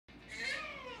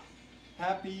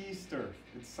Happy Easter!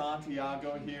 It's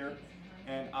Santiago here,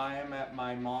 and I am at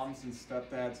my mom's and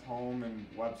stepdad's home in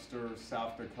Webster,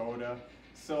 South Dakota.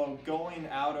 So going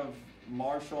out of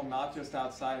Marshall, not just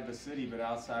outside of the city, but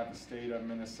outside of the state of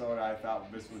Minnesota, I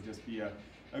thought this would just be a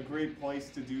great place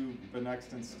to do the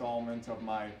next installment of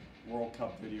my World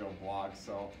Cup video blog.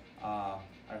 So I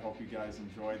hope you guys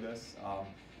enjoy this.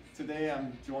 Today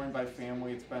I'm joined by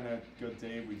family. It's been a good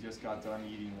day. We just got done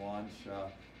eating lunch.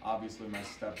 Obviously my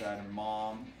stepdad and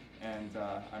mom, and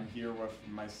I'm here with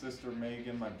my sister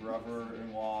Megan, my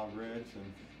brother-in-law Rich,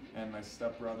 and my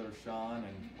stepbrother Sean,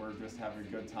 and we're just having a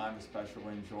good time,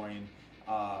 especially enjoying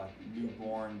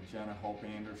newborn Jenna Hope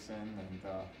Anderson,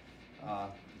 and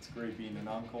it's great being an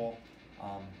uncle.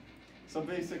 So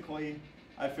basically,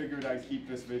 I figured I'd keep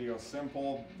this video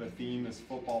simple. The theme is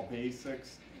football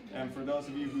basics. And for those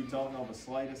of you who don't know the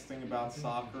slightest thing about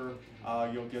soccer,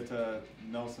 you'll get to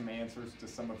know some answers to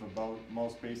some of the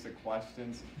most basic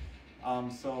questions.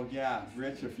 So yeah,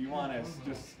 Rich, if you want to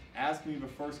just ask me the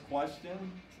first question.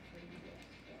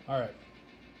 All right.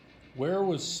 Where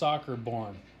was soccer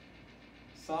born?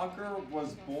 Soccer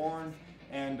was born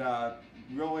and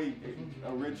really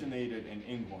originated in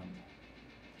England.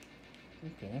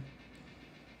 Okay.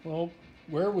 Well,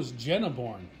 where was Jenna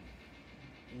born?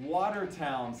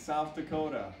 Watertown, South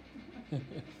Dakota.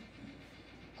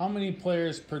 How many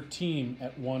players per team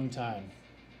at one time?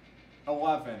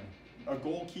 11. A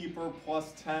goalkeeper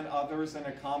plus 10 others in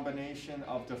a combination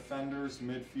of defenders,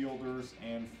 midfielders,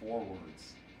 and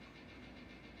forwards.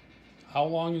 How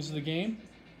long is the game?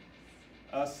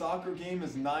 A soccer game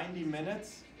is 90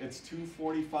 minutes. It's two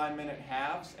 45-minute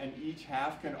halves, and each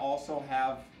half can also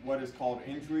have what is called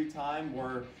injury time,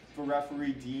 where the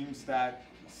referee deems that,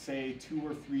 say, 2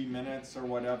 or 3 minutes or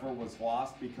whatever was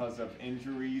lost because of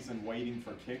injuries and waiting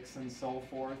for kicks and so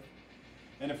forth.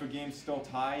 And if a game's still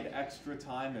tied, extra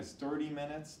time is 30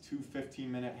 minutes, two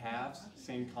 15-minute halves,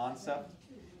 same concept.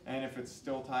 And if it's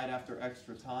still tied after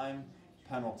extra time,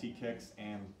 penalty kicks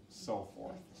and so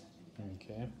forth.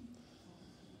 Okay.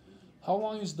 How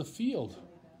long is the field?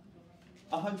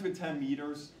 110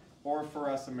 meters, or for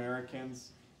us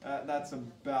Americans, that's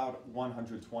about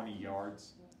 120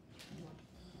 yards.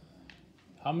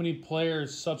 How many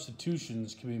players'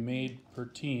 substitutions can be made per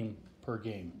team per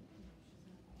game?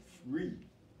 3.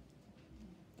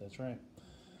 That's right.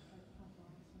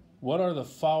 What are the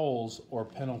fouls or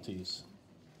penalties?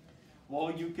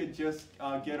 Well, you could just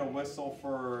get a whistle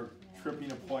for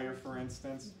tripping a player, for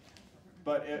instance.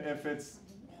 But if it's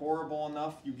horrible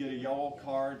enough, you get a yellow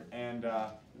card, and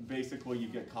basically you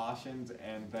get cautioned,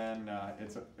 and then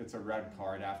it's a red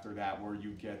card after that, where you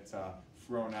get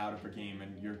thrown out of a game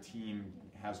and your team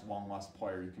has one less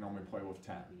player. You can only play with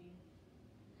 10.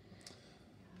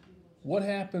 What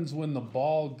happens when the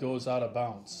ball goes out of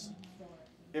bounds?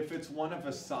 If it's one of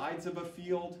the sides of a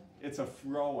field, it's a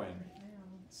throw-in.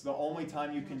 It's the only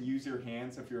time you can use your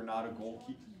hands if you're not a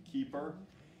goalkeeper.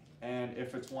 And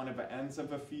if it's one of the ends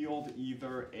of a field,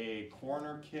 either a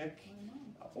corner kick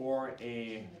or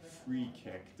a free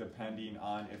kick, depending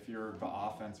on if you're the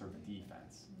offense or the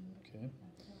defense. Okay.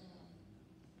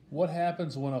 What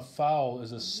happens when a foul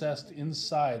is assessed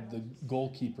inside the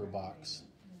goalkeeper box?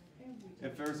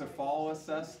 If there's a foul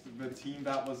assessed, the team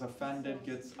that was offended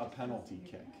gets a penalty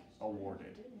kick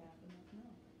awarded.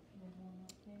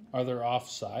 Are there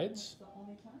offsides?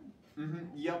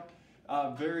 Yep.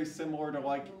 Very similar to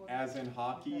like as in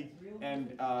hockey,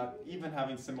 and even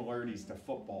having similarities to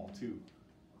football too.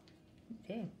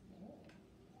 Okay.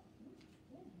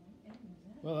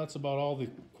 Well, that's about all the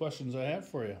questions I have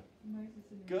for you.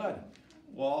 Good.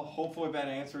 Well, hopefully that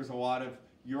answers a lot of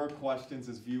your questions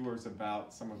as viewers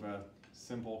about some of the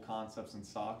simple concepts in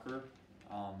soccer.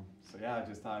 So yeah, I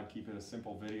just thought I'd keep it a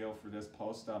simple video for this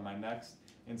post. My next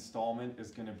installment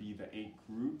is going to be the 8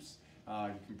 groups.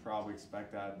 You can probably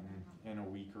expect that in a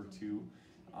week or two.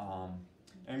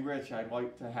 And Rich, I'd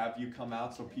like to have you come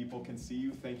out so people can see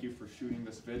you. Thank you for shooting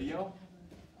this video.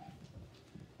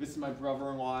 This is my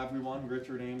brother-in-law, everyone,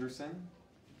 Richard Anderson,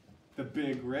 the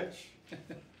Big Rich.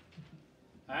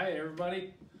 Hi,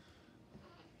 everybody.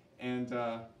 And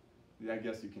yeah, I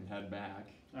guess you can head back.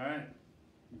 All right.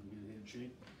 You can get a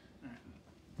handshake. All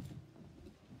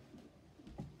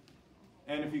right.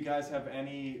 And if you guys have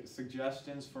any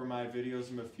suggestions for my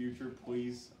videos in the future,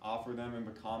 please offer them in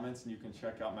the comments, and you can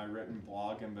check out my written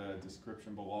blog in the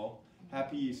description below.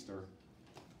 Happy Easter.